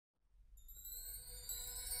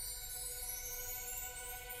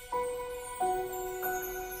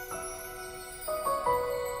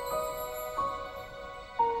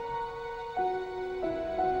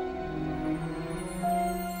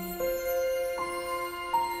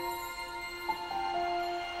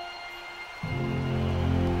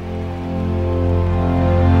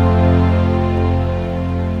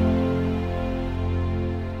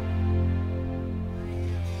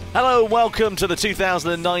Hello, welcome to the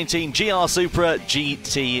 2019 GR Supra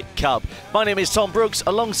GT Cup. My name is Tom Brooks,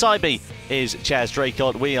 alongside me is Chaz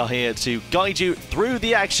Draycott. We are here to guide you through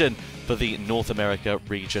the action for the North America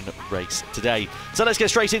region race today. So let's get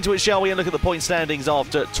straight into it, shall we, and look at the point standings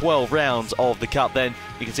after 12 rounds of the Cup. Then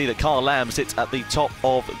you can see that Carl Lamb sits at the top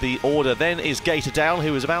of the order. Then is Gator Down,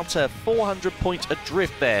 who is about 400 points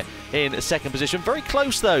adrift there in second position. Very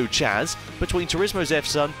close though, Chaz, between Turismo's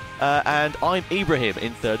F-Son and I'm Ibrahim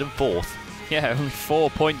in third and fourth. Yeah, only 4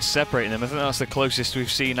 points separating them. I think that's the closest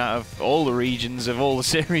we've seen out of all the regions of all the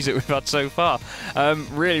series that we've had so far.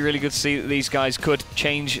 Really, really good to see that these guys could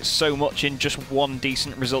change so much in just one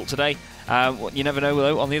decent result today. You never know,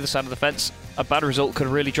 though, on the other side of the fence, a bad result could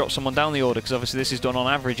really drop someone down the order, because obviously this is done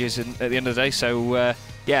on averages at the end of the day. So,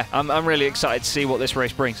 yeah, I'm really excited to see what this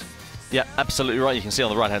race brings. Yeah, absolutely right. You can see on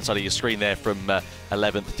the right-hand side of your screen there from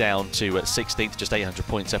 11th down to 16th, just 800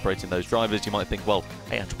 points separating those drivers. You might think, well,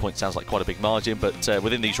 800 points sounds like quite a big margin, but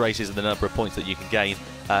within these races and the number of points that you can gain,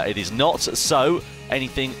 it is not. So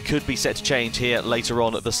anything could be set to change here later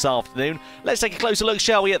on this afternoon. Let's take a closer look,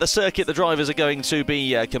 shall we, at the circuit the drivers are going to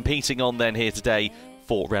be competing on then here today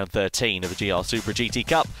for round 13 of the GR Supra GT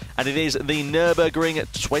Cup, and it is the Nürburgring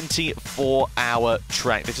 24-hour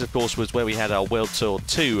track. This, of course, was where we had our World Tour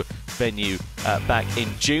 2 venue back in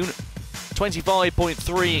June.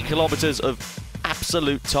 25.3 kilometres of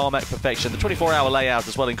absolute tarmac perfection. The 24-hour layout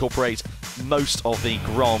as well incorporates most of the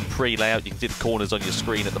Grand Prix layout. You can see the corners on your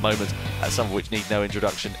screen at the moment, some of which need no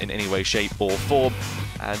introduction in any way, shape or form.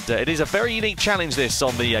 And it is a very unique challenge, this,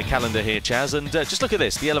 on the calendar here, Chaz. And just look at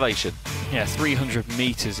this, the elevation. Yeah, 300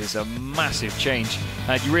 metres is a massive change.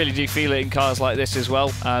 You really do feel it in cars like this as well.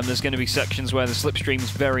 There's going to be sections where the slipstream is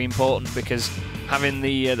very important, because having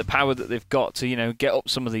the power that they've got to, you know, get up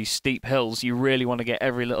some of these steep hills, you really want to get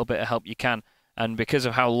every little bit of help you can. And because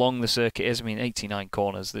of how long the circuit is, I mean, 89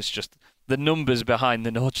 corners, there's just the numbers behind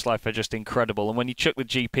the Nordschleife are just incredible. And when you chuck the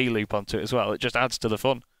GP loop onto it as well, it just adds to the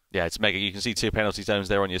fun. Yeah, it's mega. You can see 2 penalty zones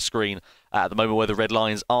there on your screen at the moment, where the red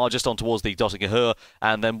lines are just on towards the Dottinger,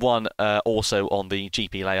 and then one also on the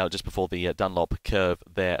GP layout just before the Dunlop curve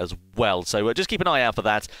there as well. So just keep an eye out for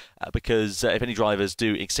that, because if any drivers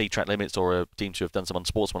do exceed track limits or are deemed to have done some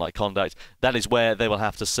unsportsmanlike conduct, that is where they will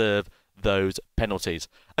have to serve those penalties.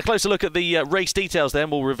 A closer look at the race details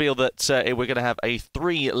then will reveal that we're going to have a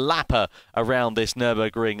 3-lapper around this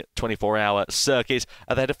Nürburgring 24-hour circuit.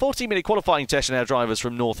 They had a 14-minute qualifying session, our drivers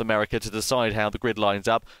from North America, to decide how the grid lines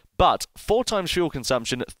up, but 4 times fuel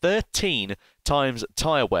consumption, 13 times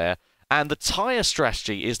tyre wear. And the tyre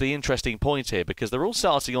strategy is the interesting point here, because they're all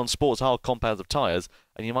starting on sports hard compounds of tyres,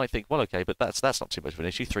 and you might think, well, okay, but that's not too much of an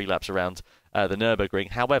issue, 3 laps around the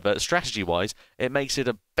Nürburgring. However, strategy-wise, it makes it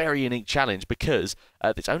a very unique challenge, because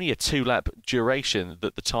it's only a 2-lap duration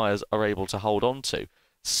that the tyres are able to hold on to.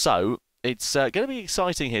 So it's going to be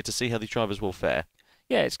exciting here to see how these drivers will fare.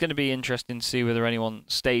 Yeah, it's going to be interesting to see whether anyone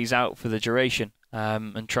stays out for the duration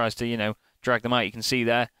and tries to, you know, drag them out. You can see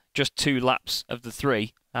there, just 2 laps of the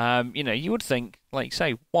 3. You know, you would think, like,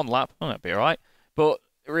 say, 1 lap, well, that'd be all right. But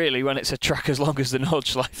really, when it's a track as long as the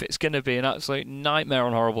Nordschleife, it's going to be an absolute nightmare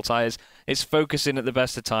on horrible tyres. It's focusing at the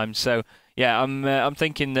best of times. So, yeah, I'm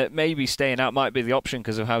thinking that maybe staying out might be the option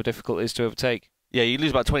because of how difficult it is to overtake. Yeah, you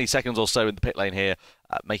lose about 20 seconds or so in the pit lane here,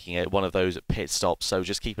 making it one of those pit stops. So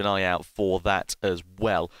just keep an eye out for that as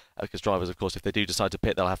well, because drivers, of course, if they do decide to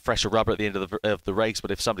pit, they'll have fresher rubber at the end of the race.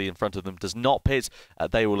 But if somebody in front of them does not pit,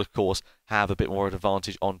 they will, of course, have a bit more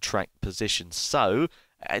advantage on track position. So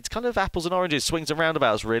it's kind of apples and oranges, swings and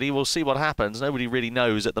roundabouts, really. We'll see what happens. Nobody really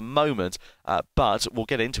knows at the moment, but we'll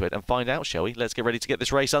get into it and find out, shall we? Let's get ready to get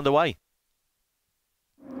this race underway.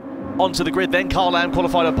 Onto the grid then, Carl Lamb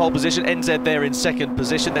qualified on pole position, NZ there in second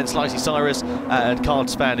position, then Slicey Cyrus and Carl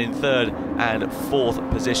Span in third and fourth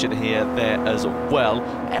position here there as well.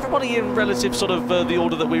 Everybody in relative sort of the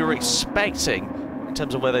order that we were expecting in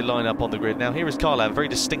terms of where they line up on the grid. Now here is Carl Lamb, very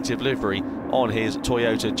distinctive livery on his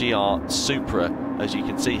Toyota GR Supra, as you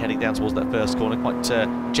can see, heading down towards that first corner, quite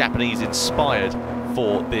Japanese inspired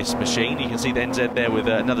for this machine. You can see the NZ there with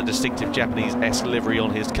another distinctive Japanese-esque livery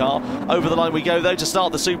on his car. Over the line we go, though, to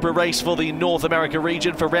start the Supra race for the North America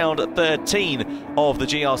region for round 13 of the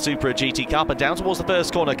GR Supra GT Cup. And down towards the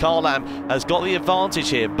first corner, Carl Lamb has got the advantage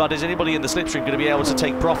here, but is anybody in the slipstream going to be able to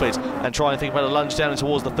take profit and try and think about a lunge down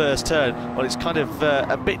towards the first turn? Well, it's kind of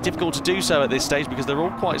a bit difficult to do so at this stage, because they're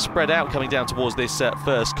all quite spread out coming down towards this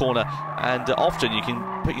first corner, and often you can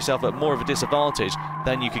put yourself at more of a disadvantage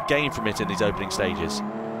than you could gain from it in these opening stages.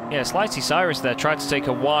 Yeah, Slicey Cyrus there tried to take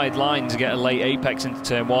a wide line to get a late apex into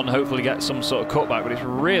turn 1, hopefully get some sort of cutback, but it's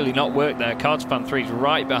really not worked there. Cardspan 3's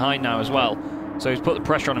right behind now as well. So he's put the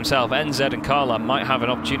pressure on himself. NZ and Carlan might have an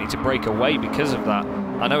opportunity to break away because of that.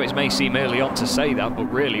 I know it may seem early on to say that, but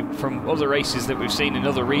really, from other races that we've seen in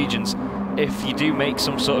other regions, if you do make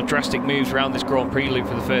some sort of drastic moves around this Grand Prix loop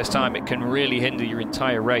for the first time, it can really hinder your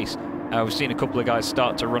entire race. We've seen a couple of guys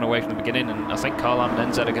start to run away from the beginning, and I think Carlan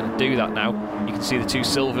and NZ are going to do that now. You can see the two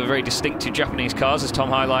silver, very distinctive Japanese cars, as Tom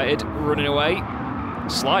highlighted, running away.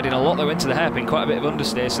 Sliding a lot though into the hairpin, quite a bit of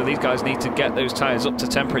understeer, so these guys need to get those tyres up to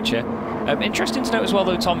temperature. Interesting to note as well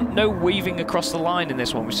though, Tom, no weaving across the line in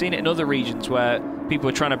this one. We've seen it in other regions where people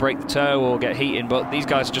are trying to break the toe or get heating, but these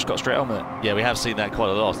guys just got straight on with it. Yeah, we have seen that quite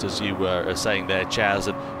a lot, as you were saying there, Chaz,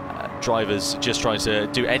 and drivers just trying to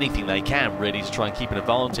do anything they can really to try and keep an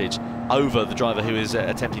advantage over the driver who is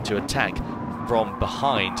attempting to attack from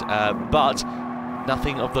behind. But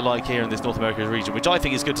nothing of the like here in this North American region, which I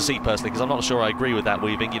think is good to see personally, because I'm not sure I agree with that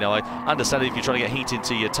weaving. You know, I understand if you're trying to get heat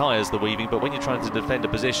into your tyres, the weaving, but when you're trying to defend a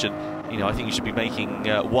position, you know, I think you should be making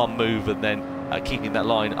one move and then keeping that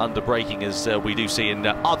line under braking, as we do see in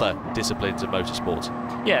other disciplines of motorsport.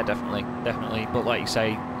 Yeah, definitely. But like you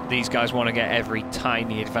say, these guys want to get every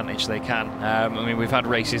tiny advantage they can. I mean, we've had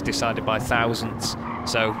races decided by thousands,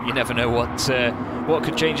 so you never know what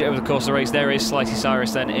could change it over the course of the race. There is Slighty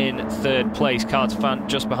Cyrus then in third place. Cartafan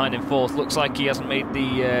just behind him fourth. Looks like he hasn't made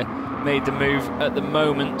the move at the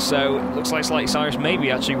moment, so it looks like Slighty Cyrus may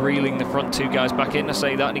be actually reeling the front two guys back in. I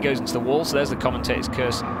say that, and he goes into the wall, so there's the commentator's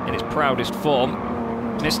curse in its proudest form.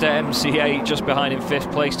 Mr. MCA just behind him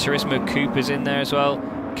fifth place. Turismo Coupe is in there as well.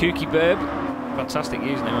 Kooky Burb, fantastic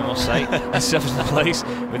username I must say, in seventh place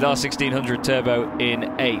with our 1600 Turbo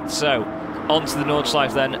in eighth. So on to the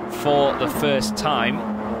Nordschleife then for the first time.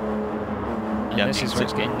 And yeah, this is where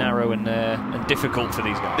it's getting narrow and difficult for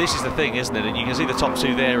these guys. This is the thing, isn't it? And you can see the top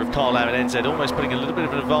two there of Carlan and NZ almost putting a little bit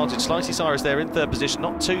of an advantage. Slighty Cyrus there in third position,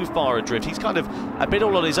 not too far adrift. He's kind of a bit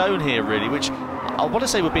all on his own here, really, which I want to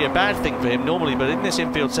say would be a bad thing for him normally, but in this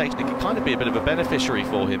infield section it can kind of be a bit of a beneficiary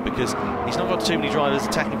for him, because he's not got too many drivers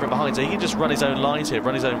attacking from behind, so he can just run his own lines here,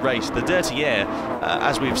 run his own race. The dirty air,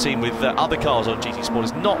 as we've seen with other cars on GT Sport,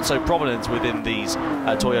 is not so prominent within these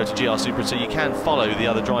Toyota GR Supra, so you can follow the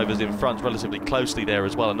other drivers in front relatively closely there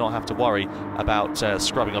as well, and not have to worry about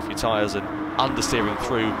scrubbing off your tyres and understeering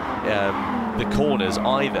through the corners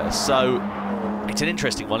either. So it's an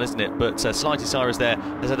interesting one, isn't it? But Slighty Cyrus there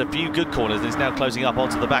has had a few good corners and is now closing up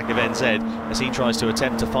onto the back of NZ as he tries to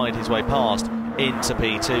attempt to find his way past into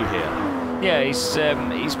P2 here. Yeah,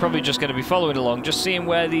 he's probably just going to be following along, just seeing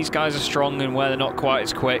where these guys are strong and where they're not quite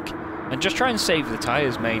as quick, and just try and save the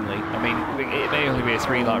tyres mainly. I mean, it may only be a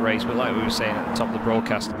 3-lap race, but like we were saying at the top of the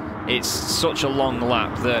broadcast, it's such a long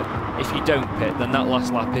lap that if you don't pit, then that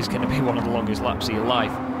last lap is going to be one of the longest laps of your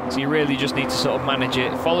life. So you really just need to sort of manage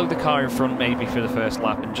it, follow the car in front maybe for the first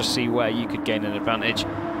lap, and just see where you could gain an advantage.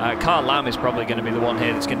 Carl Lamb is probably going to be the one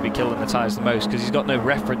here that's going to be killing the tyres the most, because he's got no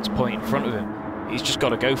reference point in front of him. He's just got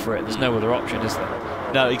to go for it. There's no other option, is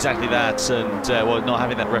there? No, exactly that. And well, not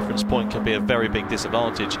having that reference point can be a very big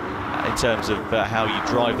disadvantage in terms of how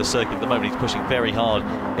you drive the circuit at the moment. He's pushing very hard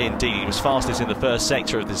indeed. He was fastest in the first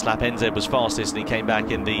sector of this lap. NZ was fastest, and he came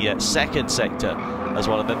back in the second sector as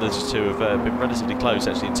well. And then those two have been relatively close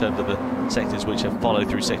actually in terms of the sectors which have followed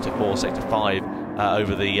through sector 4, sector 5.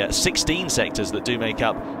 Over the 16 sectors that do make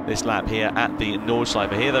up this lap here at the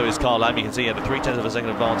Nordschleife. Here though is Carl Lamb. You can see he had a 0.3 of a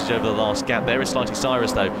second advantage over the last gap. There is Slighty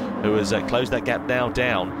Cyrus though, who has closed that gap now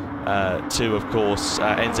down to, of course,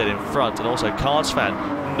 NZ in front, and also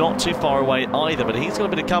Cardsfan not too far away either, but he's got a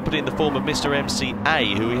bit of company in the form of Mr.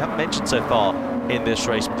 MCA, who we haven't mentioned so far in this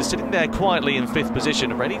race, but is sitting there quietly in 5th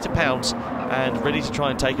position, ready to pounce and ready to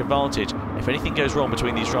try and take advantage if anything goes wrong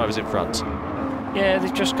between these drivers in front. Yeah,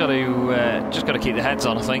 they've just got to keep their heads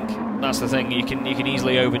on, I think. That's the thing. You can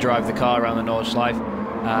easily overdrive the car around the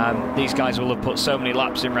Nordschleife. These guys will have put so many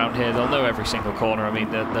laps in around here, they'll know every single corner. I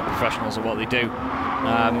mean, they're professionals at what they do.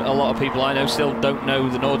 A lot of people I know still don't know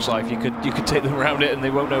the Nordschleife. You could take them around it and they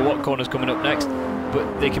won't know what corner's coming up next,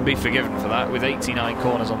 but they can be forgiven for that with 89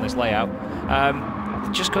 corners on this layout.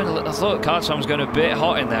 Just going I thought Cardsfan was going a bit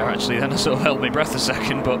hot in there actually, then I sort of held my breath a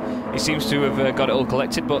second, but he seems to have got it all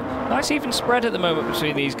collected. But nice even spread at the moment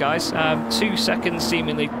between these guys. 2 seconds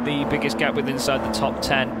seemingly the biggest gap with inside the top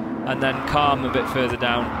 10, and then Calm a bit further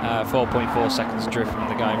down, 4.4 seconds drift from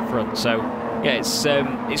the guy in front. So yeah,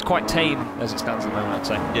 it's quite tame as it stands at the moment, I'd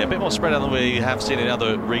say. Yeah, a bit more spread out than we have seen in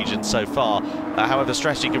other regions so far. However,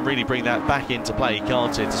 strategy can really bring that back into play,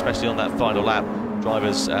 can't it? Especially on that final lap.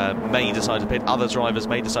 Drivers may decide to pit, other drivers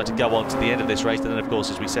may decide to go on to the end of this race, and then of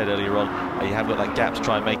course, as we said earlier on, you have got that gap to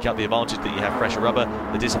try and make up the advantage that you have fresher rubber.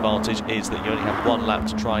 The disadvantage is that you only have 1 lap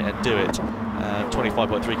to try and do it.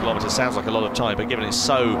 25.3 kilometres sounds like a lot of time, but given it's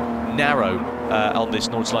so narrow on this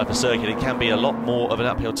Nordschleife circuit, it can be a lot more of an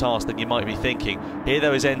uphill task than you might be thinking. Here,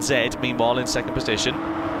 though, is NZ, meanwhile, in second position.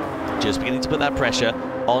 Just beginning to put that pressure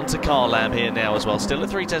onto Lamb here now as well. Still at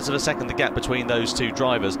 0.3 of a second, the gap between those two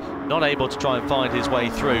drivers. Not able to try and find his way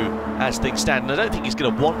through as things stand. And I don't think he's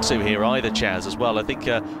going to want to here either, Chaz, as well. I think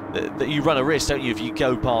that you run a risk, don't you, if you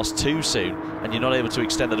go past too soon and you're not able to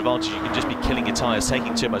extend that advantage. You can just be killing your tyres,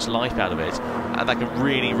 taking too much life out of it. And that can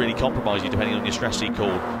really, really compromise you depending on your strategy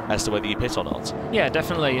call as to whether you pit or not. Yeah,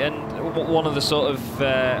 definitely. And one of the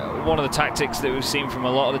one of the tactics that we've seen from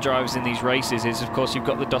a lot of the drivers in these races is, of course, you've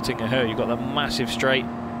got the Dottinger Höhe, you've got the massive straight,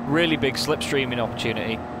 really big slipstreaming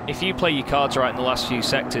opportunity. If you play your cards right in the last few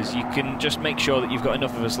sectors, you can just make sure that you've got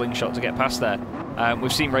enough of a slingshot to get past there.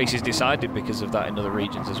 We've seen races decided because of that in other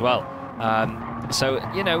regions as well. So,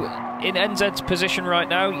 you know, in NZ's position right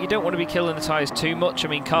now, you don't want to be killing the tyres too much. I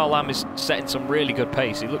mean, Lamb is setting some really good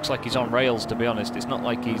pace. He looks like he's on rails, to be honest. It's not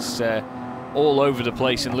like he's all over the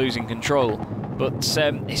place and losing control. But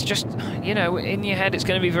it's just, you know, in your head, it's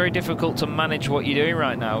going to be very difficult to manage what you're doing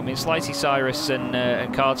right now. I mean, Slighty Cyrus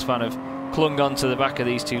and Cards Fan have clung on to the back of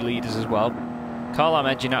these two leaders as well. Lamb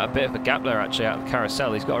edging out a bit of a gap there, actually, out of the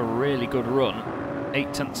carousel. He's got a really good run.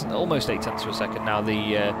 Almost 0.8 of a second now,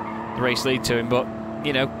 the race lead to him. But,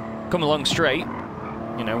 you know, come along straight.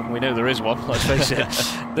 You know, we know there is one, let's face it.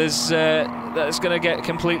 That's going to get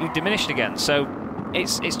completely diminished again. So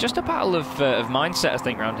it's just a battle of mindset, I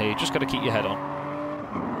think, around here. You just got to keep your head on.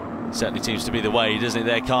 Certainly seems to be the way, doesn't it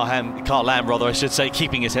there? Lamb, rather, I should say,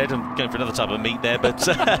 keeping his head and going for another type of meet there, but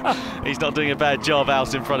he's not doing a bad job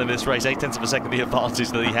out in front of this race. 0.8 of a second, the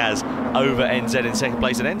advantage that he has over NZ in second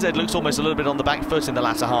place. And NZ looks almost a little bit on the back foot in the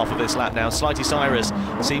latter half of this lap now. Slighty Cyrus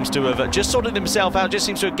seems to have just sorted himself out, just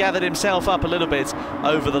seems to have gathered himself up a little bit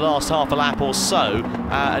over the last half a lap or so,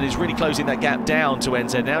 and is really closing that gap down to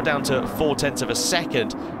NZ, now down to 0.4 of a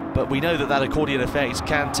second. But we know that that accordion effect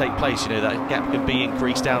can take place. You know, that gap can be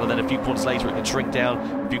increased down, and then a few corners later it can shrink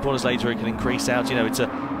down. A few corners later it can increase out. You know, it's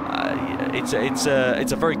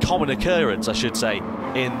a very common occurrence, I should say,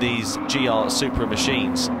 in these GR Supra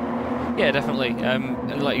machines. Yeah, definitely.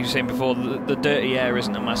 And like you were saying before, the dirty air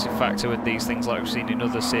isn't a massive factor with these things like we've seen in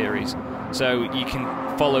other series. So you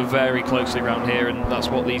can follow very closely around here, and that's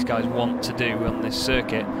what these guys want to do on this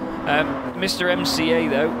circuit. Mr. MCA,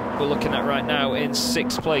 though, we're looking at right now in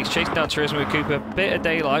 6th place, chasing down Turismo Cooper. Bit of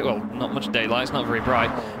daylight, well, not much daylight, it's not very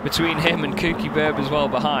bright, between him and Kooky Burb as well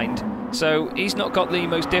behind. So he's not got the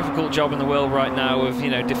most difficult job in the world right now of,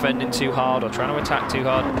 you know, defending too hard or trying to attack too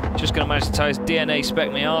hard. Just going to manage to tie his DNA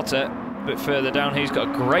Spec Miata a bit further down. He's got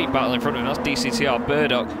a great battle in front of him. That's DCTR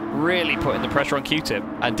Burdock really putting the pressure on Q-Tip.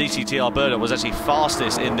 And DCTR Burdock was actually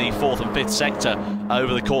fastest in the 4th and 5th sector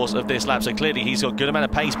over the course of this lap. So clearly he's got a good amount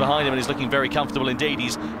of pace behind him and he's looking very comfortable indeed.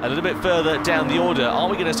 He's a little bit further down the order. Are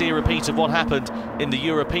we going to see a repeat of what happened in the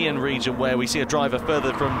European region, where we see a driver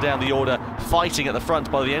further from down the order fighting at the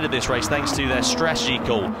front by the end of this race thanks to their strategy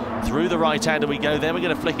call? Through the right-hander we go, then we're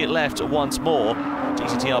going to flick it left once more.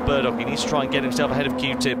 DCTR Burdock, he needs to try and get himself ahead of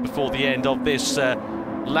Q-Tip before the end of this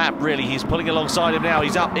lap, really. He's pulling alongside him now.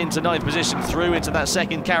 He's up into 9th position, through into that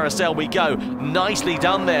second carousel we go. Nicely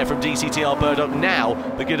done there from DCTR Burdock. Now,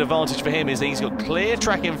 the good advantage for him is that he's got clear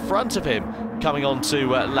track in front of him coming on to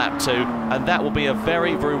lap 2, and that will be a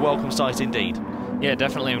very, very welcome sight indeed. Yeah,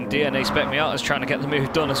 definitely. And DNA Spec Miata's trying to get the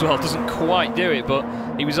move done as well. Doesn't quite do it, but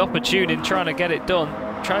he was opportune in trying to get it done.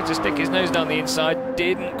 Tried to stick his nose down the inside,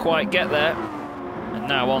 didn't quite get there. And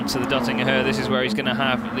now on to the Dottinger Höhe. This is where he's going to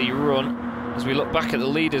have the run. As we look back at the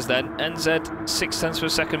leaders then, NZ 0.6 of a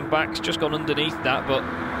second back, it's just gone underneath that, but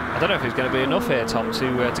I don't know if it's going to be enough here, Tom,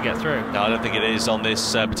 to get through. No, I don't think it is on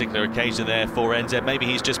this particular occasion there for NZ. Maybe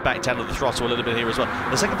he's just backed out of the throttle a little bit here as well.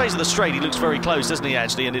 The second phase of the straight, he looks very close, doesn't he,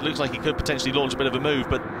 actually, and it looks like he could potentially launch a bit of a move,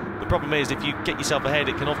 but the problem is if you get yourself ahead,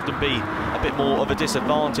 it can often be a bit more of a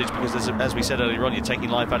disadvantage because, as we said earlier on, you're taking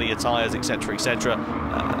life out of your tyres, etc., etc.,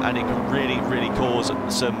 and it can really, really cause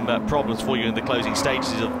some problems for you in the closing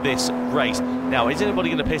stages of this race. Now, is anybody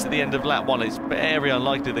going to piss at the end of lap 1? It's very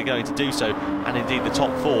unlikely they're going to do so, and indeed the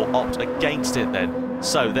top 4 opt against it then.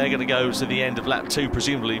 So they're going to go to the end of lap 2,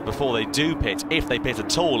 presumably, before they do pit, if they pit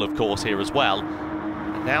at all, of course, here as well.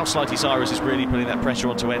 Now Slighty Cyrus is really putting that pressure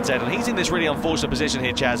onto NZ, and he's in this really unfortunate position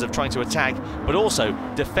here, Chaz, of trying to attack, but also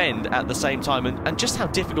defend at the same time. And just how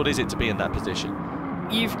difficult is it to be in that position?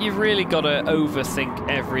 you've really got to overthink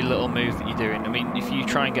every little move that you're doing. I mean, if you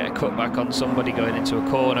try and get a cutback on somebody going into a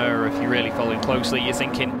corner, or if you're really following closely, you're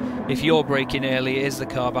thinking, if you're braking early, is the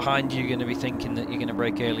car behind you going to be thinking that you're going to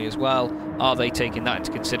brake early as well? Are they taking that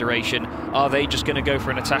into consideration? Are they just going to go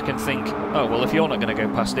for an attack and think, oh, well, if you're not going to go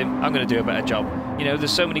past him, I'm going to do a better job? You know,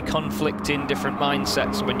 there's so many conflicting different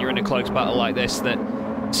mindsets when you're in a close battle like this that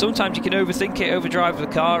sometimes you can overthink it, overdrive the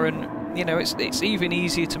car, and you know, it's even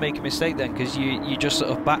easier to make a mistake then, because you're just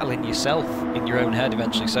sort of battling yourself in your own head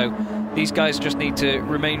eventually. So these guys just need to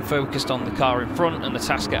remain focused on the car in front and the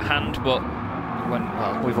task at hand, but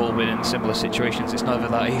well, we've all been in similar situations, it's never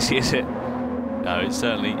that easy, is it? No, it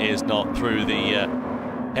certainly is not. Through the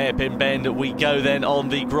hairpin bend we go then on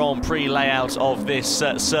the Grand Prix layout of this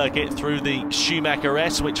circuit, through the Schumacher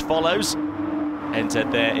S, which follows.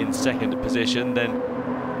 Entered there in second position. Then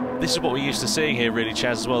this is what we're used to seeing here, really,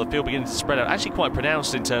 Chaz, as well. The field beginning to spread out, actually quite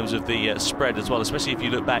pronounced in terms of the spread as well, especially if you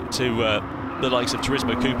look back to the likes of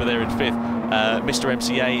Turismo Cooper there in 5th. Mr.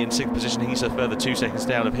 MCA in 6th position, he's a further 2 seconds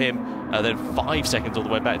down of him. Then 5 seconds all the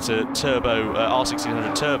way back to Turbo,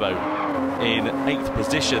 R1600 Turbo in 8th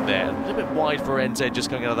position there. A little bit wide for NZ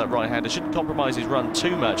just going out of that right-hander. Shouldn't compromise his run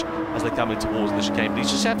too much as they come in towards the chicane. But you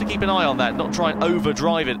just have to keep an eye on that, not try and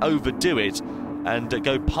overdrive it, overdo it, and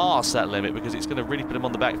go past that limit, because it's going to really put him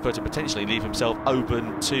on the back foot and potentially leave himself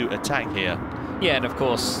open to attack here. Yeah, and of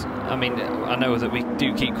course, I mean, I know that we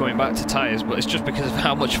do keep coming back to tyres, but it's just because of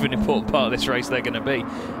how much of an important part of this race they're going to be.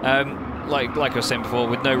 Like I was saying before,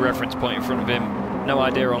 with no reference point in front of him, no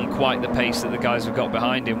idea on quite the pace that the guys have got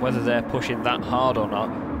behind him, whether they're pushing that hard or not.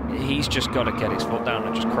 He's just got to get his foot down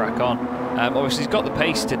and just crack on. Obviously, he's got the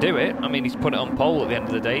pace to do it. I mean, he's put it on pole at the end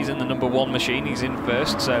of the day. He's in the #1 machine. He's in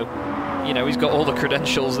first, so you know, he's got all the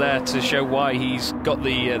credentials there to show why he's got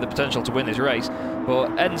the potential to win this race. But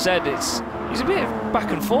NZ, he's a bit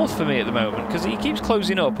back and forth for me at the moment, because he keeps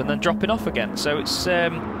closing up and then dropping off again. So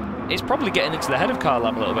it's probably getting into the head of Carl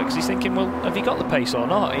Lamb a little bit, because he's thinking, well, have you got the pace or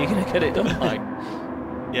not? Are you going to get it done? Like,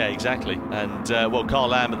 yeah, exactly. And well, Carl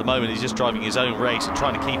Lamb at the moment, he's just driving his own race and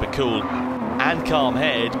trying to keep a cool and calm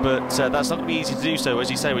head, but that's not going to be easy to do so,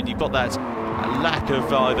 as you say, when you've got that lack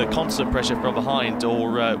of either constant pressure from behind,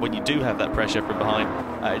 or when you do have that pressure from behind,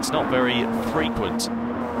 it's not very frequent.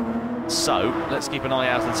 So let's keep an eye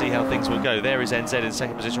out and see how things will go. There is NZ in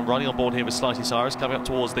second position, riding on board here with Slighty Cyrus, coming up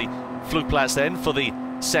towards the Flugplatz then for the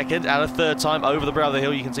second and a third time over the brow of the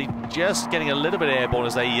hill. You can see just getting a little bit airborne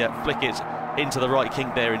as they flick it into the right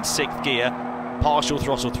kink there in 6th gear. Partial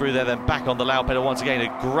throttle through there, then back on the loud pedal once again.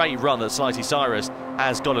 A great run that Slighty Cyrus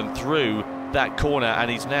has gotten through that corner,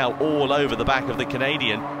 and he's now all over the back of the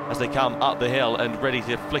Canadian as they come up the hill and ready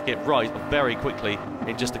to flick it right very quickly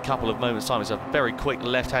in just a couple of moments time. It's a very quick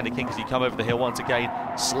left-handed kink as you come over the hill once again,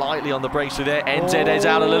 slightly on the brakes through there. NZ is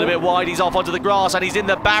out a little bit wide, he's off onto the grass, and he's in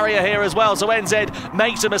the barrier here as well, so NZ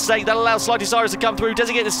makes a mistake. That allows Slighty Cyrus to come through. Does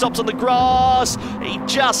he get the stops on the grass? He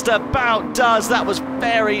just about does. That was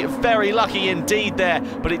very, very lucky indeed there,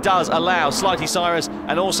 but it does allow Slighty Cyrus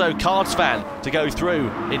and also Cards Fan to go through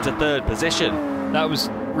into 3rd position. that was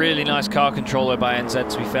really nice car controller by NZ,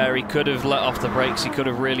 to be fair. He could have let off the brakes, he could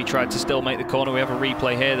have really tried to still make the corner. We have a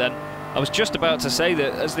replay here then. I was just about to say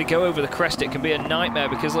that as they go over the crest, it can be a nightmare,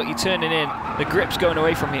 because look, you're turning in, the grip's going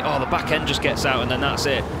away from you, oh, the back end just gets out, and then that's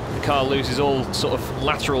it. The car loses all sort of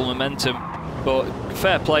lateral momentum. But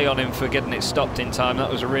fair play on him for getting it stopped in time.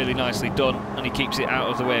 That was really nicely done, and he keeps it out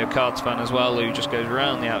of the way of Cards Fan as well, who just goes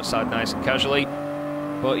around the outside nice and casually.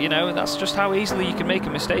 But, you know, that's just how easily you can make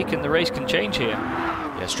a mistake, and the race can change here.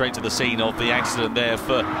 Yeah, straight to the scene of the accident there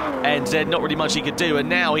for NZ. Not really much he could do, and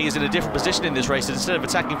now he is in a different position in this race. Instead of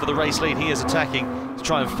attacking for the race lead, he is attacking to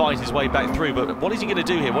try and fight his way back through. But what is he going to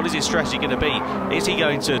do here? What is his strategy going to be? Is he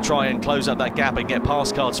going to try and close up that gap and get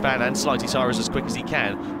past Cards Fan and Slighty Cyrus as quick as he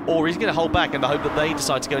can? Or is he going to hold back in the hope that they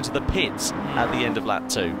decide to go into the pits at the end of lap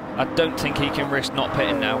 2? I don't think he can risk not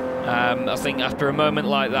pitting now. I think after a moment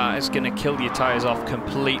like that, it's going to kill your tyres off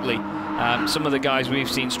completely. Some of the guys we've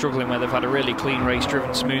seen struggling where they've had a really clean race,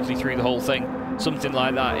 driven smoothly through the whole thing, something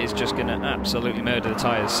like that is just going to absolutely murder the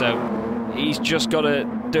tyres. So he's just got to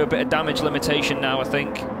do a bit of damage limitation now, I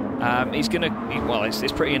think. He's going to, well,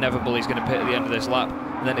 it's pretty inevitable he's going to pit at the end of this lap,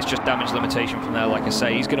 and then it's just damage limitation from there. Like I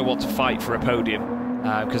say, he's going to want to fight for a podium,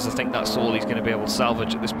 because I think that's all he's going to be able to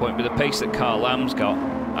salvage at this point. With the pace that Carl Lamb's got,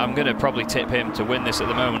 I'm going to probably tip him to win this at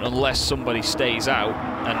the moment, unless somebody stays out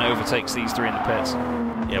and overtakes these three in the pits.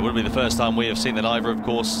 Yeah, it wouldn't be the first time we have seen that either, of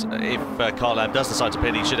course. If Carl Lamb does decide to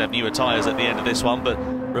pit, he should have newer tyres at the end of this one, but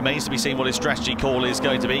remains to be seen what his strategy call is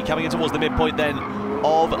going to be. Coming in towards the midpoint then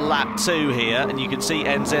of lap 2 here, and you can see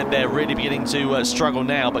NZ there really beginning to struggle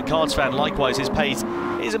now, but Cards Fan likewise, his pace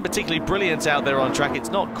isn't particularly brilliant out there on track. It's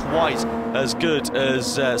not quite as good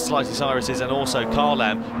as Slightly Cyrus is, and also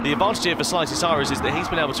Carlam. The advantage here for Slightly Cyrus is that he's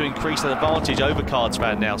been able to increase that advantage over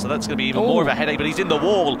Cardspan now, so that's going to be even more of a headache, but he's in the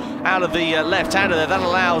wall out of the left-hander there. That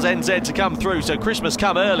allows NZ to come through, so Christmas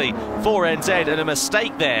come early for NZ, and a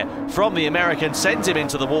mistake there from the American sends him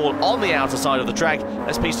into the wall on the outer side of the track.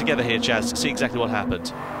 Let's piece together here, Chaz, see exactly what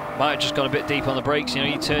happened. Might have just gone a bit deep on the brakes, you know,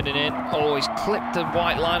 you're turning in. Oh, he's clipped the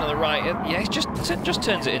white line on the right. Yeah, he just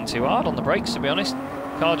turns it in too hard on the brakes, to be honest.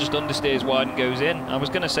 Car just understeers wide and goes in. I was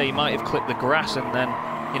going to say he might have clipped the grass and then,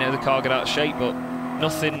 you know, the car got out of shape, but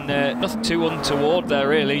nothing too untoward there,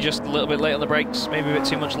 really. Just a little bit late on the brakes, maybe a bit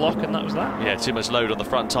too much lock, and that was that. Yeah, too much load on the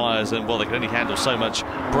front tyres, and well, they can only handle so much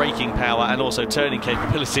braking power and also turning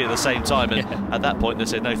capability at the same time. And at that point, they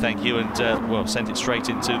said no, thank you, and well, sent it straight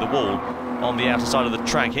into the wall on the outer side of the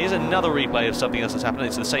track. Here's another replay of something else that's happened.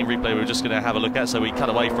 It's the same replay we were just going to have a look at, so we cut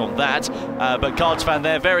away from that. But Cards fan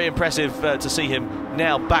there, very impressive to see him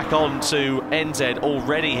now back on to NZ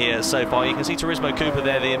already here so far. You can see Turismo Cooper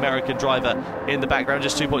there, the American driver, in the background,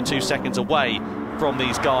 just 2.2 seconds away from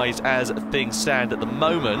these guys as things stand at the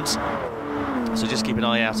moment. So just keep an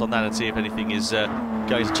eye out on that and see if anything is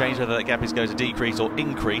going to change, whether that gap is going to decrease or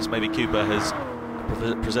increase. Maybe Cooper has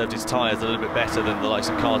preserved his tyres a little bit better than the likes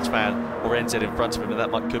of Cards fan or NZ in front of him, and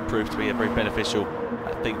that could prove to be a very beneficial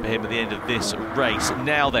thing for him at the end of this race.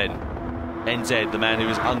 Now then, NZ, the man who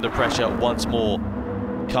is under pressure once more.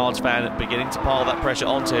 Cards fan beginning to pile that pressure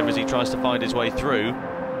onto him as he tries to find his way through.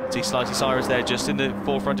 See Slightly Cyrus there just in the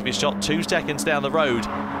forefront of his shot. 2 seconds down the road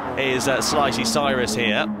is Slightly Cyrus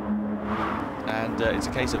here. And it's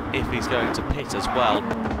a case of if he's going to pit as well.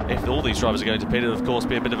 If all these drivers are going to pit, it'll of course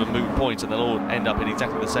be a bit of a moot point, and they'll all end up in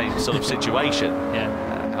exactly the same sort of situation.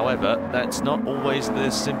 However, that's not always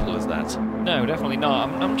as simple as that. No, definitely not.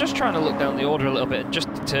 I'm just trying to look down the order a little bit and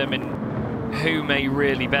just determine who may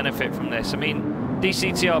really benefit from this. I mean,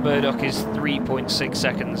 DCTR Burdock is 3.6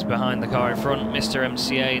 seconds behind the car in front. Mr.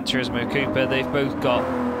 MCA and Turismo Cooper, they've both got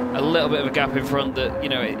a little bit of a gap in front that, you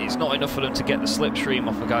know, it's not enough for them to get the slipstream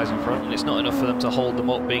off the guys in front, and it's not enough for them to hold them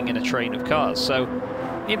up being in a train of cars. So,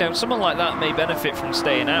 you know, someone like that may benefit from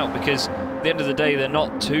staying out, because at the end of the day, they're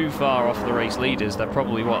not too far off the race leaders. They're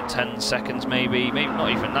probably, what, 10 seconds maybe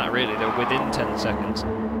not even that really, they're within 10 seconds.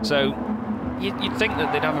 So you'd think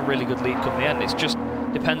that they'd have a really good lead come the end. It just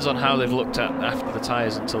depends on how they've looked at after the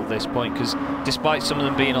tyres until this point, because despite some of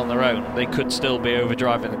them being on their own, they could still be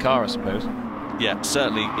overdriving the car, I suppose. Yeah,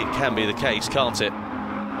 certainly it can be the case, can't it?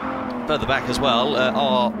 Further back as well,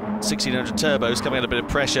 our 1600 turbos coming under a bit of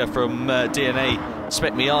pressure from DNA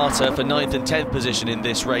Spec Miata for 9th and 10th position in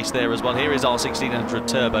this race there as well. Here is our 1600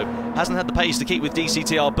 turbo. Hasn't had the pace to keep with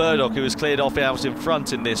DCTR Burdock, who has cleared off out in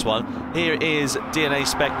front in this one. Here is DNA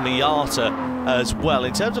Spec Miata as well.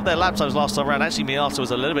 In terms of their lap times last time around, actually Miata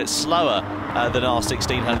was a little bit slower than our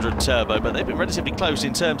 1600 turbo, but they've been relatively close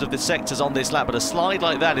in terms of the sectors on this lap. But a slide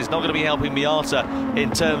like that is not going to be helping Miata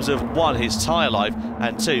in terms of, one, his tyre life,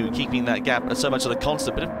 and two, keeping that gap so much of the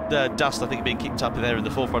constant. Bit of dust, I think, being kicked up in there in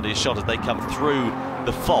the forefront of his shot as they come through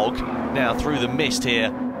the fog, now through the mist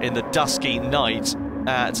here in the dusky night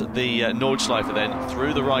at the Nordschleife. Then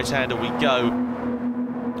through the right-hander we go,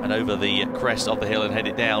 and over the crest of the hill and head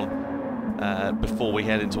it down before we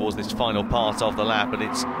head in towards this final part of the lap. And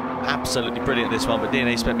it's absolutely brilliant, this one. But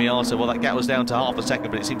DNA Spec Miata, well, that gap was down to half a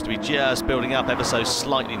second, but it seems to be just building up ever so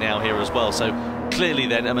slightly now here as well. So clearly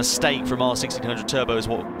then a mistake from our 1600 turbo is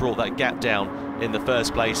what brought that gap down in the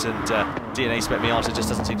first place, and DNA Spec Miata just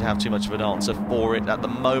doesn't seem to have too much of an answer for it at the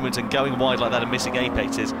moment, and going wide like that and missing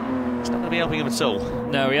apexes, it's not going to be helping him at all.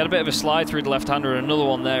 No, he had a bit of a slide through the left-hander and another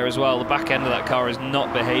one there as well. The back end of that car is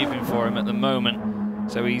not behaving for him at the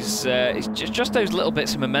moment. So he's just those little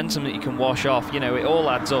bits of momentum that you can wash off. You know, it all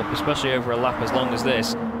adds up, especially over a lap as long as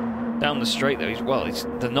this. Down the straight though,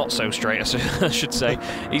 they're not so straight, I should say.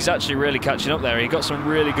 He's actually really catching up there. He got some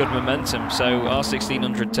really good momentum. So our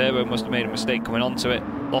 1600 turbo must have made a mistake coming onto it,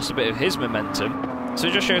 lost a bit of his momentum. So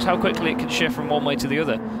it just shows how quickly it can shift from one way to the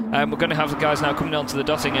other. We're going to have the guys now coming onto the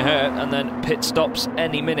Dottinger Hurt, and then pit stops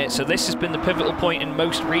any minute. So this has been the pivotal point in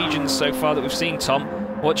most regions so far that we've seen, Tom.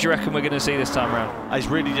 What do you reckon we're going to see this time around? It's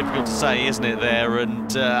really difficult to say, isn't it, there?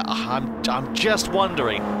 And I'm just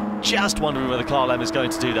wondering whether Carlam is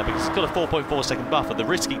going to do that, because it's got a 4.4 second buffer. The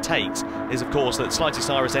risk he takes is, of course, that Slightly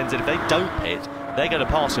Cyrus ends it. If they don't pit, they're going to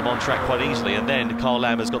pass him on track quite easily, and then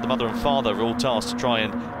Carlam has got the mother and father all tasked to try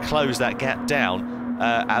and close that gap down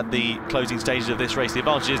at the closing stages of this race. The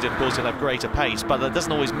advantage is, of course, he'll have greater pace, but that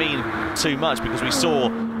doesn't always mean too much, because we saw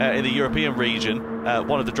in the European region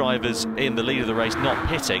one of the drivers in the lead of the race not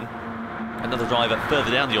pitting, Another driver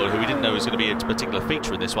further down the order who we didn't know was going to be a particular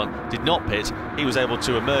feature in this one did not pit. He was able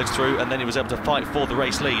to emerge through, and then he was able to fight for the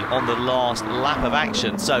race lead on the last lap of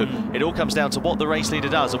action. So it all comes down to what the race leader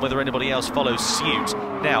does and whether anybody else follows suit.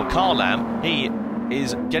 Now, Lam, he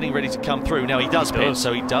is getting ready to come through. Now, he does pit,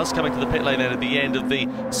 so he does come into the pit lane then at the end of the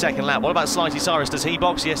second lap. What about Slighty Cyrus? Does he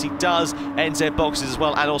box? Yes, he does. NZ boxes as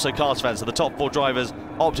well, and also Cardsvan. So the top 4 drivers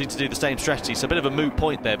opting to do the same strategy. So a bit of a moot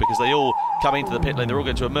point there because they all come into the pit lane. They're all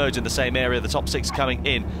going to emerge in the same area. The top 6 coming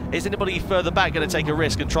in. Is anybody further back going to take a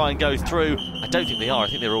risk and try and go through? I don't think they are. I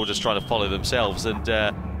think they're all just trying to follow themselves, and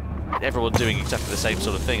everyone doing exactly the same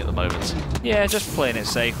sort of thing at the moment. Yeah, just playing it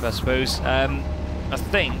safe, I suppose. I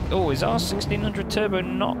think... Oh, is our 1600 Turbo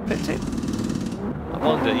not pitted? I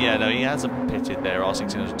wonder... Yeah, no, he hasn't pitted there, our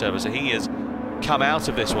 1600 Turbo, so he has come out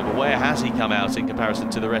of this one. But where has he come out in comparison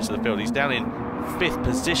to the rest of the field? He's down in 5th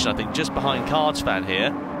position, I think, just behind Cardsvan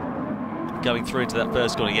here. Going through into that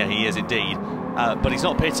first corner. Yeah, he is indeed. But he's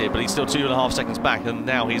not pitted, but he's still 2.5 seconds back, and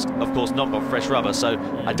now he's, of course, not got fresh rubber, so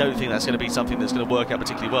I don't think that's going to be something that's going to work out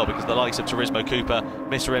particularly well, because the likes of Turismo Cooper,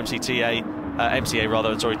 Mr.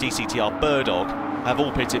 DCTR Burdog have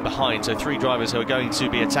all pitted behind, so 3 drivers who are going to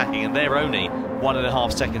be attacking, and they're only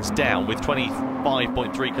 1.5 seconds down with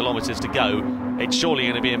 25.3 kilometres to go. It's surely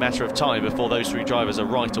going to be a matter of time before those 3 drivers are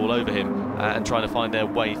right all over him and trying to find their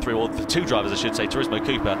way through, or the 2 drivers I should say, Turismo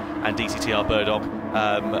Cooper and DCTR Burdog,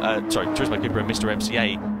 Turismo Cooper and Mr.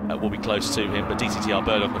 MCA will be close to him, but DCTR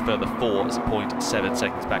Burdog a further 4.7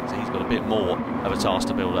 seconds back, so he's got a bit more of a task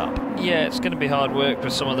to build up. Yeah, it's going to be hard work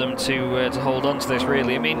for some of them to hold on to this,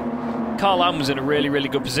 really. I mean, Lam was in a really, really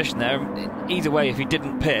good position there. Either way, if he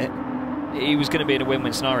didn't pit, he was going to be in a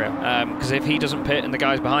win-win scenario. Because if he doesn't pit and the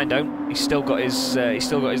guys behind don't, he's still got his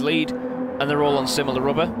lead, and they're all on similar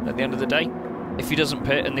rubber at the end of the day. If he doesn't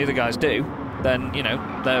pit and the other guys do, then you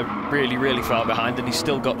know they're really, really far behind, and he's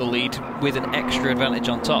still got the lead with an extra advantage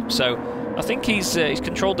on top. So I think he's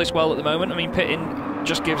controlled this well at the moment. I mean, pitting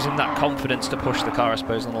just gives him that confidence to push the car, I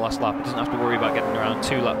suppose, on the last lap. He doesn't have to worry about getting around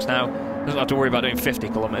 2 laps now. Doesn't have to worry about doing 50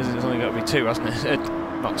 kilometres. It's only got to be 2, hasn't it?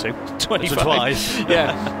 Not 2, 25. Twice.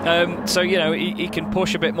 Yeah. So you know he can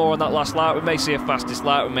push a bit more on that last lap. We may see a fastest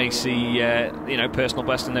lap. We may see you know, personal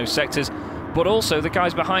best in those sectors. But also the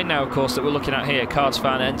guys behind now, of course, that we're looking at here,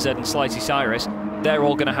 Cardsvan, NZ, and Slighty Cyrus. They're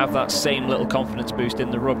all going to have that same little confidence boost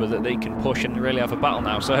in the rubber that they can push and really have a battle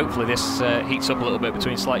now. So hopefully this heats up a little bit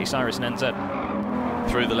between Slighty Cyrus and NZ.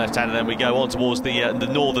 Through the left hand, and then we go on towards the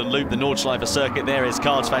northern loop, the Nordschleife circuit. There is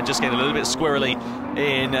Cardsvan just getting a little bit squirrely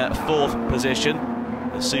in 4th position.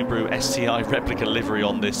 The Subaru STI replica livery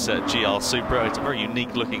on this GR Supra. It's a very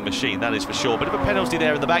unique looking machine, that is for sure. Bit of a penalty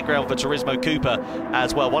there in the background for Turismo Cooper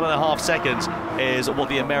as well. 1.5 seconds is what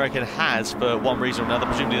the American has for one reason or another.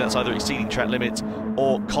 Presumably that's either exceeding track limits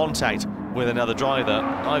or contact with another driver.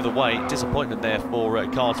 Either way, disappointment there for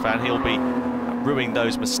Cardsvan. He'll be ruining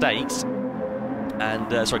those mistakes. And,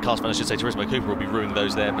 Cardsvan, I should say, Turismo Cooper will be ruining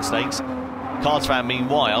those there mistakes. Cardsvan,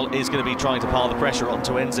 meanwhile, is going to be trying to pile the pressure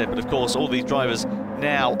onto NZ, but of course, all these drivers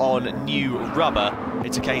now on new rubber.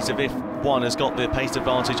 It's a case of if one has got the pace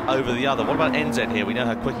advantage over the other. What about NZ here? We know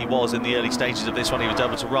how quick he was in the early stages of this one. He was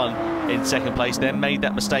able to run in 2nd place, then made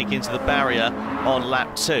that mistake into the barrier on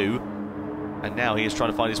lap 2. And now he is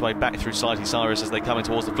trying to find his way back through Slighty Cyrus as they come in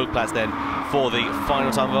towards the Flugplatz then for the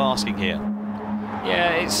final time of asking here.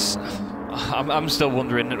 Yeah, it's... I'm still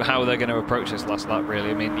wondering how they're going to approach this last lap,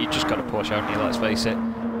 really. I mean, you just got to push, haven't you? Let's face it.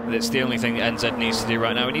 It's the only thing that NZ needs to do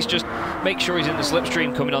right now. And he's just make sure he's in the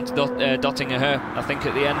slipstream coming on to Dottinger Her. I think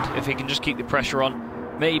at the end, if he can just keep the pressure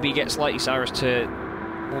on, maybe get Slighty Cyrus to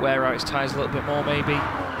wear out his tyres a little bit more, maybe.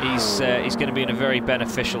 He's going to be in a very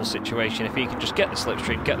beneficial situation if he can just get the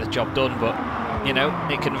slipstream, get the job done. But, you know,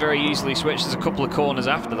 it can very easily switch. There's a couple of corners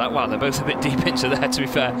after that. Wow, they're both a bit deep into there, to be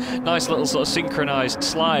fair. Nice little sort of synchronised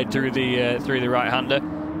slide through the right-hander.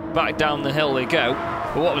 Back down the hill they go.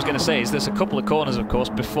 But what I was going to say is there's a couple of corners, of course,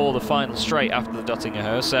 before the final straight after the Dottinger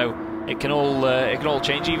Her, so it can all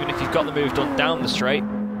change. Even if you've got the move done down the straight,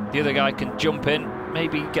 the other guy can jump in,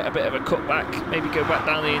 maybe get a bit of a cut back, maybe go back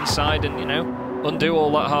down the inside and, you know, undo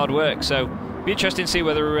all that hard work. So be interesting to see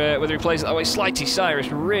whether he plays it that way. Slighty Cyrus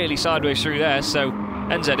really sideways through there, so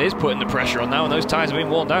NZ is putting the pressure on now, and those tyres have been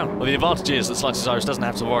worn down. Well, the advantage is that Slighty Cyrus doesn't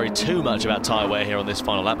have to worry too much about tyre wear here on this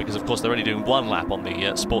final lap, because of course they're only doing 1 lap on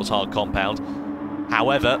the Sports Hard compound.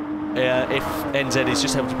 However, if NZ is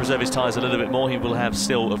just able to preserve his tyres a little bit more, he will have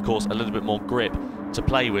still, of course, a little bit more grip to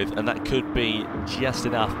play with, and that could be just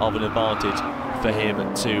enough of an advantage for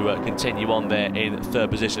him to continue on there in third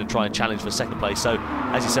position and try and challenge for second place. So,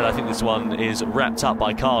 as you said, I think this one is wrapped up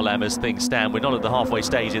by Carlam as things stand. We're not at the halfway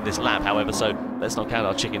stage in this lap, however, so let's not count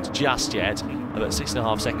our chickens just yet. About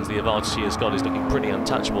 6.5 seconds the advantage he has got is looking pretty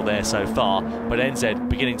untouchable there so far, but NZ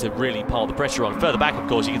beginning to really pile the pressure on. Further back, of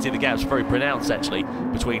course, you can see the gaps very pronounced actually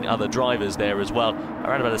between other drivers there as well.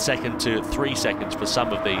 Around about 1 second to 3 seconds for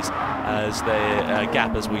some of these, as the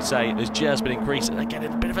gap, as we say, has just been increased. And again,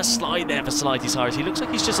 a bit of a slide there for Slighty Cyrus. He looks like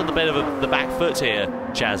he's just on the bit of the back foot here,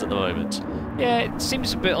 Chaz, at the moment. Yeah, it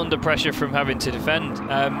seems a bit under pressure from having to defend.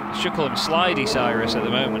 Should call him Slidey Cyrus at the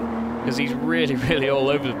moment, because he's really, really all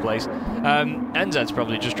over the place. NZ's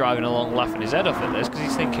probably just driving along laughing his head off at this, because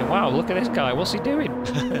he's thinking, wow, look at this guy, what's he doing?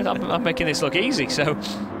 I'm making this look easy. So,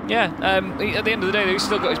 yeah, at the end of the day, he's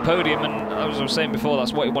still got his podium, and as I was saying before,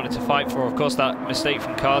 that's what he wanted to fight for. Of course, that mistake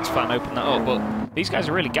from Cards Fan opened that up, but these guys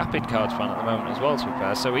are really gapping Cards Fan at the moment as well, to be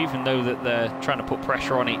fair. So even though that they're trying to put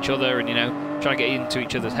pressure on each other and, you know, trying to get into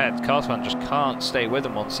each other's heads, Cards Fan just can't stay with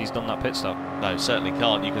them once he's done that pit stop. No, certainly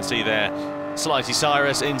can't. You can see there Slighty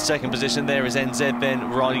Cyrus in second position. There is NZ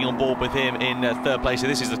then riding on board with him in third place. So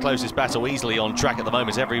this is the closest battle easily on track at the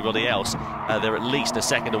moment. Everybody else, they're at least a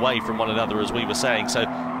second away from one another, as we were saying. So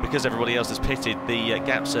because everybody else has pitted, the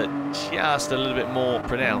gaps are just a little bit more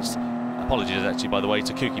pronounced. Apologies actually, by the way,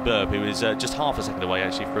 to Kooky Burb, who is just half a second away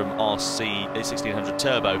actually from RC 1600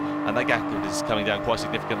 Turbo, and that gap is coming down quite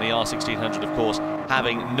significantly. R1600, of course,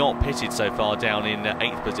 having not pitted so far, down in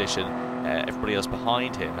 8th position. Everybody else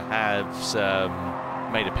behind him has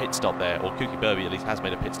made a pit stop there, or Kooky Burby at least has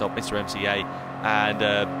made a pit stop. Mr. MCA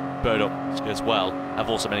and Burdock as well have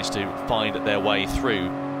also managed to find their way through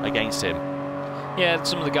against him. Yeah,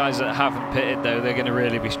 some of the guys that haven't pitted, though, they're going to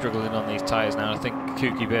really be struggling on these tyres now. I think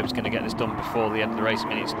Kooky Birb's going to get this done before the end of the race. I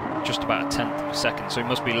mean, it's just about 1/10 of a second, so he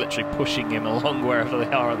must be literally pushing him along wherever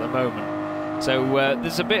they are at the moment. So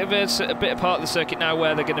there's a bit of part of the circuit now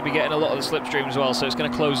where they're going to be getting a lot of the slipstream as well, so it's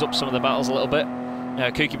going to close up some of the battles a little bit.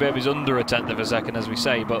 Kooky Burb is under 1/10 of a second, as we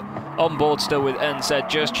say, but on board still with NZ,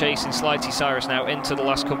 just chasing Slighty Cyrus now into the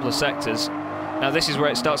last couple of sectors. Now this is where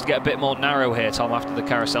it starts to get a bit more narrow here, Tom, after the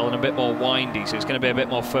carousel, and a bit more windy, so it's going to be a bit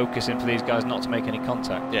more focusing for these guys not to make any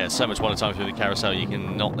contact. Yeah, so much one time through the carousel, you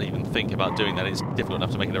can not even think about doing that. It's difficult enough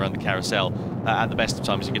to make it around the carousel. At the best of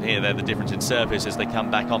times, you can hear there the difference in surface as they come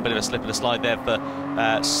back on. Bit of a slip and a slide there for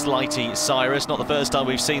Slighty Cyrus. Not the first time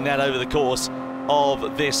we've seen that over the course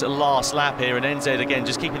of this last lap here, and NZ again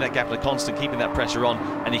just keeping that gap at a constant, keeping that pressure on,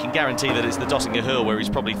 and you can guarantee that it's the Dossinger Hill where he's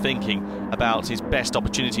probably thinking about his best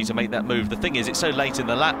opportunity to make that move. The thing is, it's so late in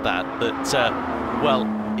the lap that well,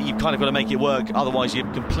 you've kind of got to make it work, otherwise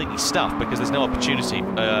you're completely stuffed because there's no opportunity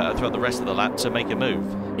throughout the rest of the lap to make a move.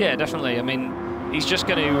 Yeah, definitely. I mean, he's just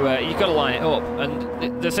going to, you've got to line it up,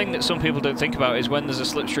 and the thing that some people don't think about is when there's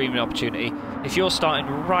a slipstreaming opportunity, if you're starting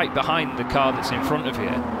right behind the car that's in front of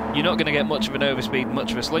you, you're not going to get much of an overspeed,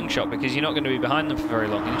 much of a slingshot, because you're not going to be behind them for very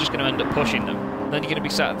long, you're just going to end up pushing them, and then you're going to be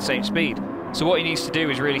sat at the same speed. So what he needs to do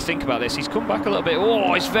is really think about this. He's come back a little bit,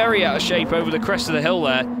 oh, he's very out of shape over the crest of the hill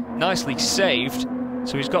there, nicely saved,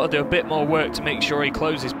 so he's got to do a bit more work to make sure he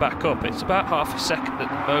closes back up. It's about half a second at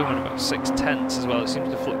the moment, about 6/10 as well. It seems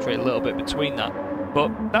to fluctuate a little bit between that.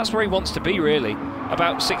 But that's where he wants to be, really.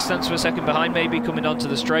 About 6/10 of a second behind, maybe, coming onto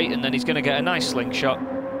the straight, and then he's going to get a nice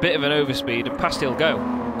slingshot, bit of an overspeed, and past he'll go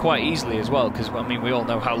quite easily as well, because, I mean, we all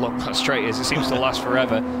know how long that straight is. It seems to last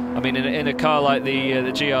forever. I mean, in a car like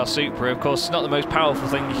the GR Supra, of course, it's not the most powerful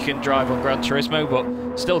thing you can drive on Gran Turismo,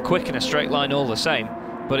 but still quick in a straight line all the same.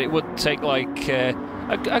 But it would take, like,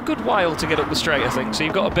 a good while to get up the straight, I think, so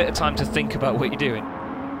you've got a bit of time to think about what you're doing.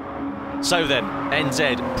 So then,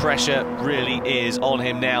 NZ pressure really is on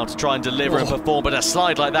him now to try and deliver and perform, but a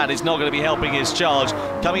slide like that is not going to be helping his charge.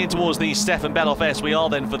 Coming in towards the Stefan Beloff S, we are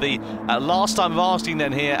then for the last time of asking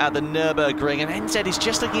then here at the Nürburgring, and NZ is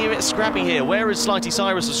just looking a bit scrappy here. Whereas Slighty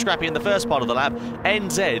Cyrus was scrappy in the first part of the lap,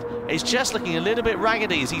 NZ is just looking a little bit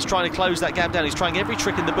raggedy as he's trying to close that gap down. He's trying every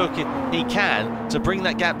trick in the book he can to bring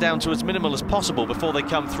that gap down to as minimal as possible before they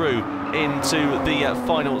come through into the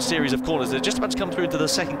final series of corners. They're just about to come through to the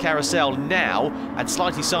second carousel now, and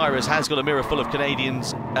Slighty Cyrus has got a mirror full of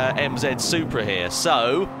Canadians MZ Supra here,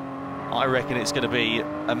 so I reckon it's going to be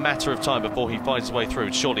a matter of time before he finds his way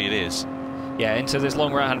through. Surely it is. Yeah, into this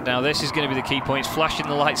long right hand now. This is going to be the key point. He's flashing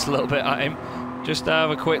the lights a little bit at him. Just have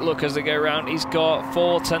a quick look as they go around. He's got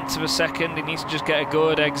 4/10 of a second. He needs to just get a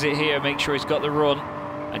good exit here, make sure he's got the run.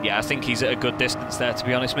 And yeah, I think he's at a good distance there, to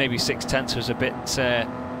be honest. Maybe 6/10 was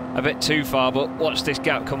a bit too far, but watch this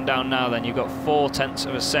gap come down now then. You've got 4/10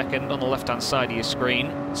 of a second on the left-hand side of your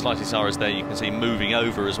screen. Slighty Cyrus there, you can see moving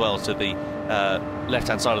over as well to the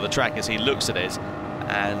left-hand side of the track as he looks at it.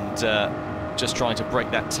 And just trying to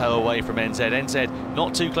break that toe away from NZ. NZ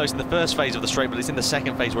not too close in the first phase of the straight, but it's in the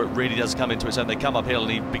second phase where it really does come into its own. They come uphill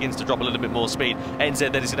and he begins to drop a little bit more speed.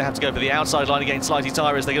 NZ then is going to have to go for the outside line against Slighty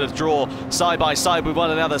Cyrus. They're going to draw side by side with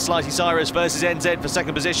one another. Slighty Cyrus versus NZ for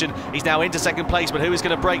second position. He's now into second place, but who is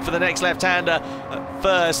going to break for the next left-hander?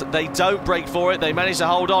 First, they don't break for it. They manage to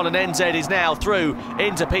hold on, and NZ is now through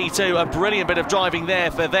into P2. A brilliant bit of driving there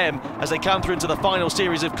for them as they come through into the final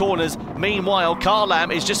series of corners. Meanwhile,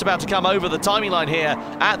 Carlam is just about to come over the timing line here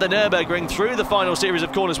at the Nürburgring. Through the final series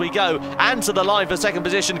of corners we go, and to the line for second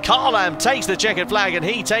position. Carlam takes the checkered flag and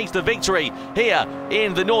he takes the victory here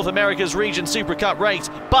in the North America's Region Supra Cup race.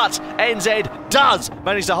 But NZ does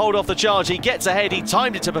manage to hold off the charge. He gets ahead. He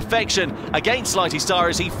timed it to perfection against Slighty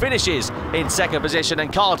Cyrus. He finishes in second position,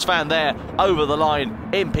 and Cards Fan there over the line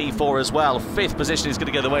in P4 as well. Fifth position is going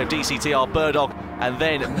to go the way of DCTR Burdock, and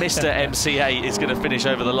then Mr. MCA is going to finish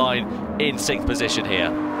over the line in sixth position here.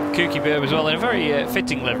 Kooky Burb as well, in a very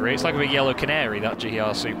fitting livery. It's like a big yellow canary, that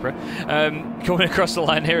GR Supra. Coming across the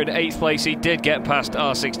line here in 8th place, he did get past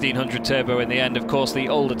R1600 Turbo in the end. Of course, the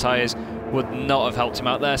older tyres would not have helped him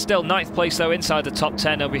out there. Still 9th place though, inside the top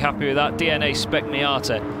 10. He'll be happy with that. DNA Spec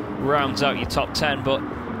Miata rounds out your top 10, but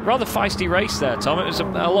rather feisty race there, Tom. It was a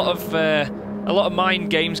lot of mind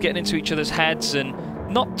games getting into each other's heads, and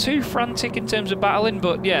not too frantic in terms of battling,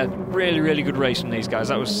 but yeah, really good race from these guys.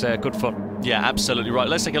 That was good fun. Yeah, absolutely right.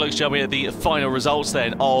 Let's take a look, shall we, at the final results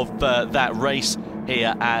then of that race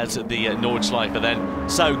here at the Nordschleife then.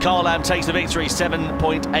 So Carlam takes the victory,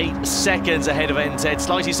 7.8 seconds ahead of NZ.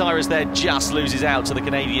 Slighty Cyrus there just loses out to the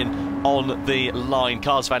Canadian on the line.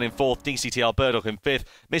 Cars Fan in 4th, DCTR Burdock in 5th,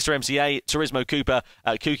 Mr. MCA, Turismo Cooper,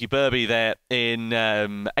 Kooky Burby there in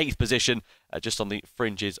 8th position. Just on the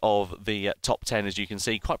fringes of the top 10, as you can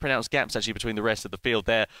see. Quite pronounced gaps, actually, between the rest of the field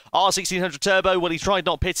there. R1600 Turbo, well, he tried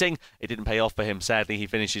not pitting. It didn't pay off for him, sadly. He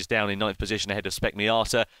finishes down in 9th position ahead of Spec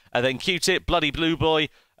Miata. And then Q-Tip, Bloody Blue Boy,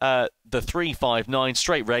 the 359,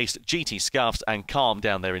 Straight Race, GT Scuffs, and Calm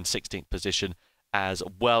down there in 16th position as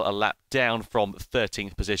well. A lap down from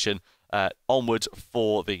 13th position onwards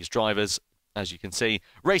for these drivers, as you can see.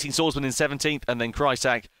 Racing Swordsman in 17th, and then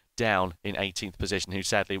Krysak down in 18th position, who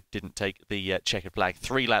sadly didn't take the checkered flag.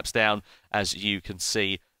 3 laps down, as you can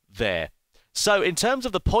see there. So in terms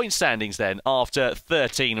of the point standings then, after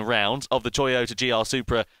 13 rounds of the Toyota GR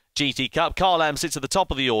Supra GT Cup, Carlam sits at the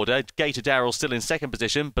top of the order. Gator Darrell still in second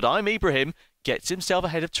position, but I'm Ibrahim gets himself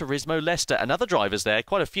ahead of Turismo Leicester, and other drivers there,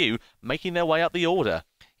 quite a few, making their way up the order.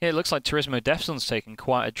 Yeah, it looks like Turismo Defson's taken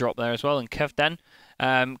quite a drop there as well, and Kev Den.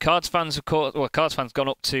 Cards Fan's, of course, well, Cards Fan's gone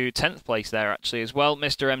up to 10th place there actually as well.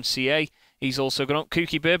 Mr. MCA, he's also gone up.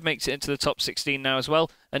 Kooky Bird makes it into the top 16 now as well,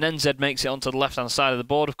 and NZ makes it onto the left-hand side of the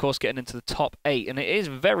board, of course, getting into the top 8, and it is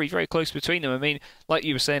very close between them. I mean, like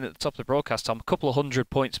you were saying at the top of the broadcast, Tom, a couple of 100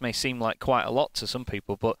 points may seem like quite a lot to some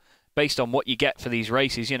people, but based on what you get for these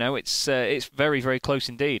races, you know, it's very close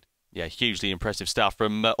indeed. Yeah, hugely impressive stuff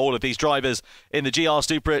from all of these drivers in the GR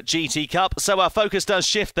Supra GT Cup. So our focus does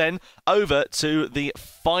shift then over to the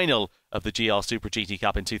final of the GR Supra GT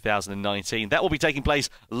Cup in 2019. That will be taking place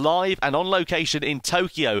live and on location in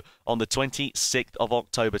Tokyo on the 26th of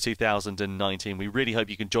October 2019. We really hope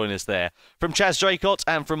you can join us there. From Chaz Draycott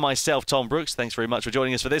and from myself, Tom Brooks, thanks very much for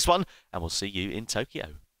joining us for this one, and we'll see you in Tokyo.